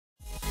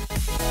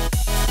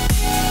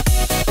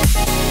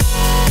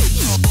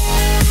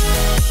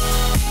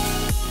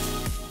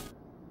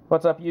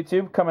What's up,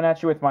 YouTube? Coming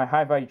at you with my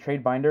high-value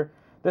trade binder.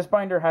 This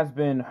binder has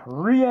been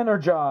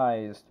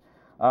re-energized.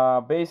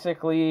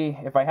 Basically,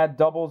 if I had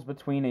doubles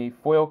between a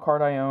foil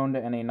card I owned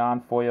and a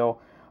non-foil,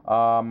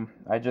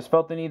 I just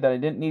felt the need that I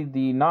didn't need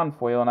the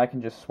non-foil, and I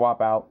can just swap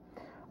out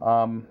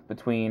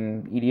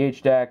between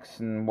EDH decks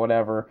and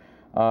whatever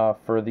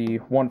for the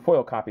one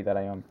foil copy that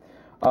I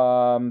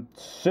own.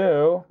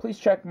 So, please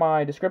check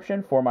my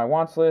description for my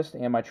wants list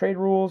and my trade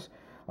rules.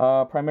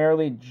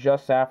 Primarily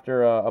just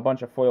after a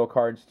bunch of foil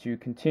cards to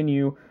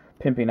continue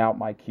pimping out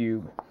my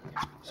cube.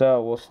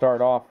 So we'll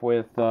start off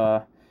with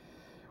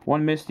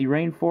one Misty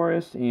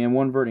Rainforest and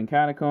one Verdant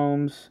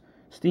Catacombs,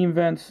 Steam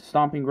Vents,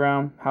 Stomping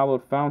Ground,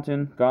 Hallowed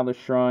Fountain, Godless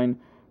Shrine,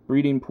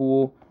 Breeding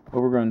Pool,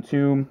 Overgrown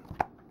Tomb,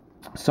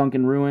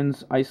 Sunken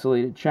Ruins,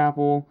 Isolated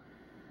Chapel,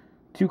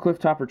 2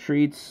 Clifftop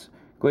Retreats,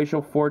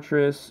 Glacial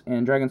Fortress,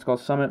 and Dragon Skull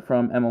Summit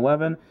from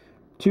M11,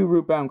 2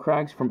 Rootbound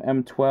Crags from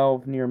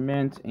M12 near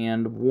mint,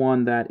 and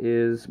 1 that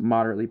is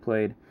moderately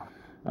played.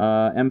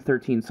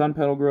 M13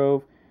 Sunpetal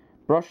Grove,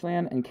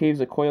 Brushland, and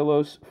Caves of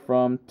Koilos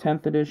from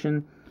 10th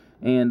edition,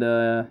 and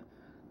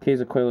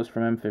Caves of Koilos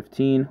from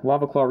M15,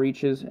 Lava Claw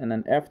Reaches, and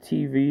an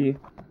FTV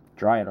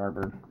Dryad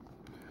Arbor.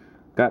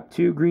 Got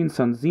 2 Green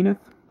Sun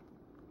Zenith,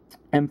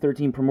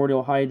 M13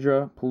 Primordial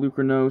Hydra,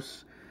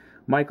 Pelucranos,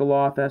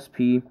 Michaeloth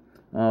SP,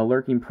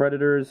 Lurking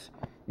Predators,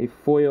 a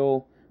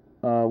foil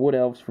Wood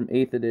Elves from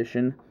 8th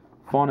edition,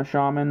 Fauna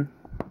Shaman,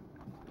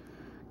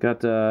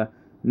 got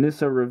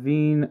Nissa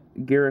Ravine,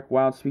 Garruk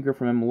Wildspeaker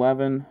from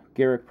M11,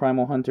 Garruk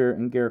Primal Hunter,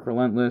 and Garruk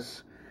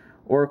Relentless,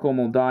 Oracle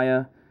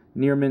Moldiah,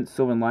 Near Mint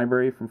Sylvan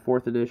Library from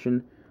 4th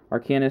edition,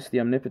 Arcanus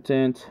the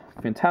Omnipotent,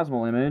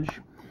 Phantasmal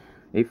Image,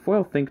 a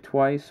foil Think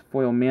Twice,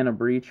 foil Mana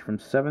Breach from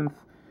 7th,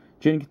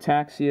 Jin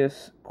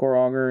Cataxius, Core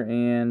Augur,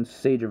 and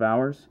Sage of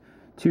Hours,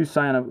 2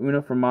 Scion of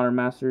Una from Modern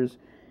Masters,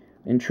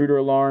 Intruder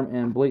Alarm,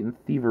 and Blatant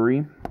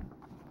Thievery.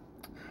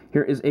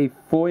 Here is a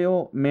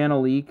foil Mana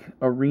Leak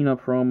Arena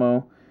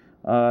promo.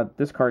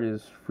 This card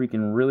is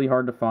freaking really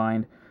hard to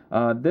find.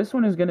 This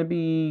one is going to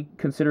be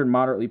considered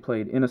moderately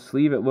played. In a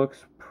sleeve, it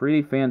looks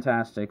pretty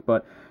fantastic,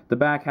 but the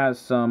back has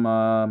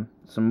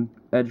some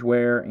edge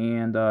wear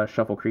and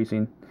shuffle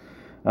creasing.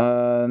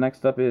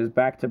 Next up is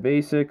Back to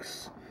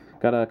Basics.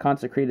 Got a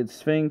Consecrated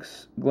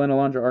Sphinx, Glen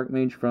Alondra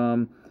Archmage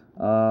from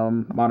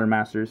Modern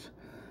Masters,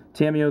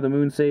 Tamio the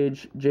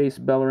Moonsage,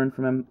 Jace Bellerin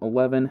from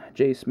M11,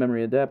 Jace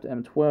Memory Adept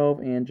M12,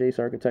 and Jace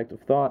Architect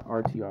of Thought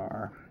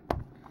RTR.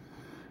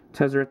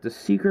 Tezzeret the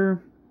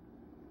Seeker,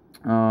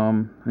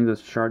 I think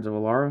that's Shards of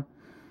Alara,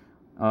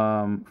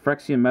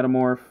 Phyrexian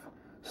Metamorph,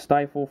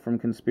 Stifle from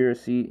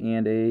Conspiracy,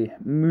 and a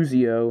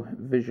Muzio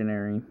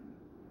Visionary.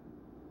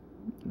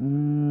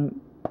 Not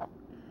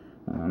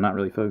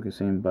really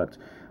focusing, but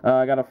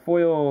I got a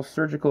foil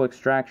Surgical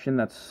Extraction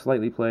that's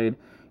slightly played,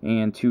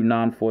 and 2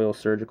 non-foil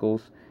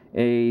Surgicals.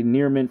 A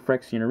Near Mint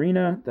Phyrexian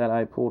Arena that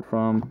I pulled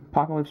from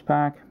Apocalypse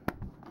Pack.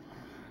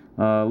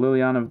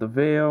 Liliana of the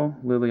Veil,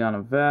 Liliana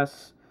of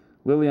Vess,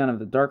 Liliana of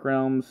the Dark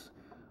Realms,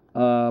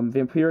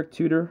 Vampiric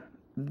Tutor.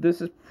 This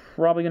is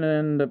probably going to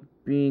end up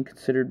being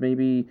considered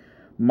maybe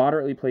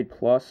moderately played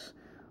plus.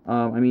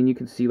 I mean, you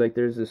can see like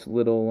there's this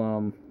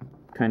little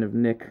kind of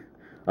nick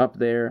up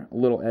there, a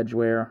little edge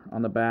wear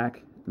on the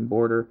back and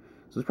border.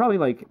 So it's probably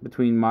like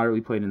between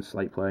moderately played and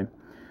slight play.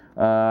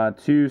 2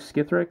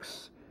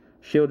 Skithrix,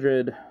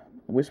 Sheoldred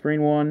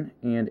Whispering One,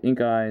 and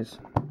Ink Eyes.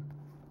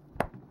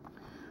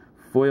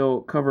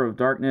 Foil Cover of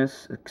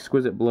Darkness,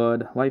 Exquisite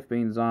Blood,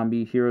 Lifebane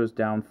Zombie, Hero's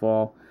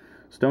Downfall,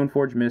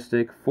 Stoneforge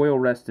Mystic, foil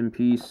Rest in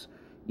Peace,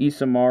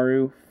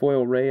 Isamaru,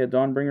 foil Rhea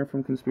Dawnbringer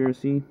from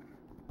Conspiracy,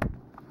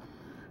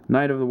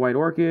 Knight of the White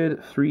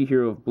Orchid, 3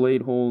 Hero of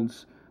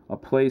Bladeholds, a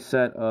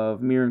playset of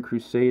Mirran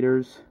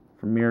Crusaders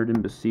from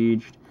Mirrodin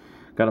Besieged,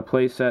 got a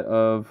playset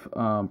of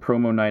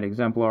Promo Knight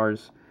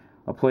Exemplars,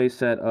 a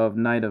playset of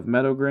Knight of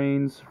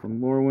Meadowgrains from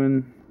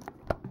Lorwyn.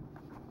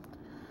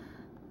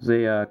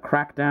 There's a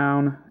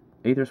Crackdown,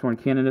 Aethersworn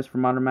Canonist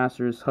from Modern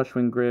Masters,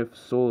 Hushwing Gryff,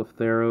 Soul of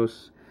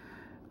Theros,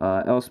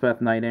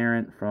 Elspeth Knight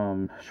Errant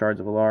from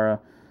Shards of Alara,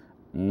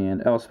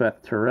 and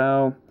Elspeth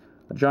Tyrell,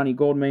 Johnny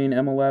Goldmane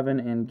M11,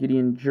 and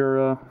Gideon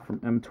Jura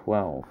from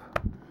M12.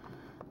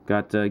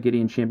 Got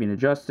Gideon Champion of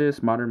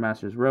Justice, Modern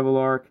Masters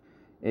Revelark,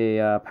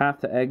 a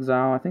Path to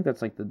Exile, I think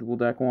that's like the dual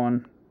deck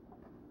one,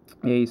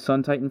 a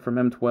Sun Titan from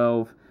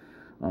M12,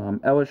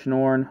 Elish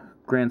Norn,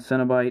 Grand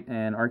Cenobite,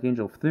 and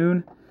Archangel of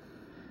Thune.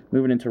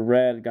 Moving into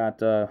red,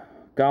 got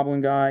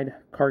Goblin Guide,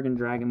 Kargan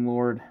Dragon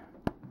Lord,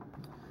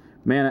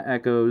 Mana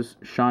Echoes,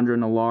 Chandra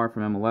Nalar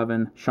from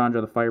M11, Chandra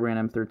the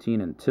Firebrand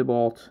M13, and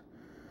Tybalt.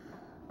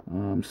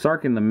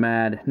 Sarkin the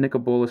Mad,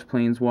 Nicobolus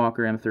Planeswalker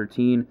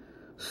M13,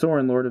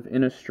 Sorin Lord of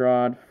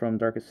Innistrad from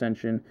Dark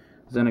Ascension,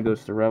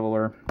 Xenagos the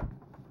Reveler,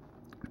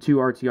 2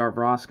 RTR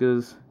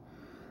Vroskas,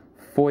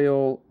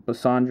 foil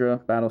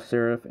Bassandra, Battle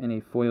Seraph, and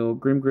a foil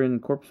Grimgrin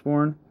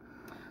Corpseborn.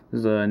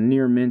 There's a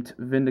Near Mint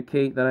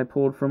Vindicate that I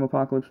pulled from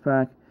Apocalypse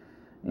Pack,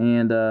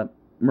 and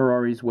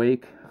Mirari's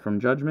Wake from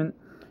Judgment.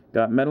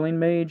 Got Meddling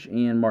Mage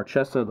and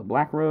Marchesa the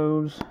Black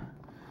Rose,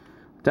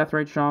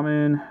 Deathrite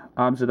Shaman,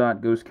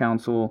 Obzedat Ghost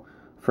Council,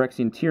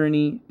 Phyrexian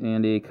Tyranny,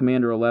 and a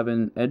Commander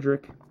 11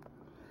 Edric.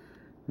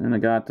 And I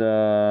got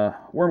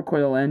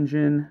Wormcoil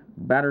Engine,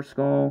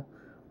 Batterskull,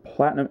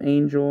 Platinum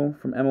Angel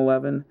from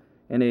M11,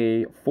 and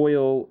a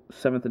foil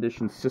 7th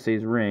edition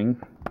Sisay's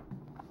Ring.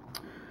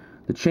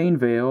 The Chain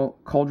Veil,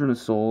 Cauldron of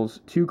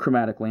Souls, 2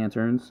 Chromatic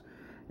Lanterns,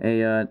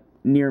 a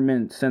Near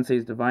Mint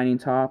Sensei's Divining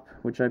Top,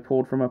 which I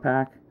pulled from a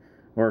pack,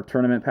 or a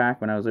tournament pack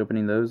when I was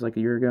opening those like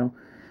a year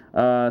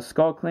ago.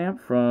 Skull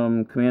Clamp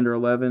from Commander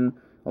 11,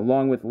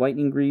 along with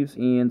Lightning Greaves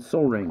and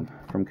Soul Ring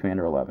from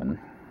Commander 11.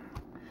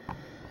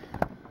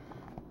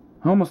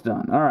 Almost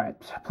done. Alright.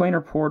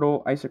 Planar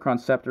Portal, Isochron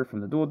Scepter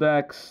from the dual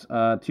decks,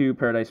 2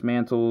 Paradise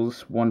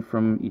Mantles, 1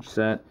 from each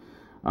set,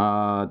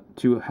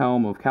 2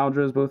 Helm of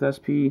Kaldras, both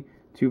SP,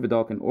 2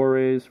 Vidalcan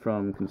Ores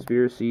from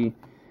Conspiracy,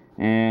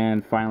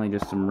 and finally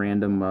just some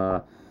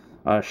random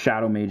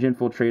Shadow Mage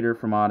Infiltrator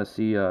from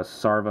Odyssey,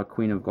 Sarva,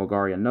 Queen of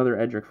Golgari, another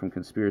Edric from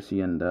Conspiracy,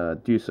 and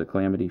Dusa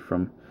Calamity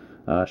from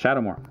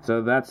Shadowmoor.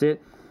 So that's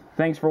it.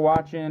 Thanks for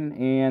watching,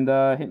 and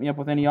hit me up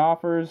with any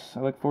offers.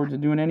 I look forward to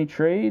doing any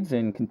trades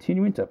and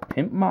continuing to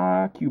pimp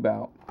my cube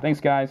out. Thanks,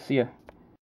 guys. See ya.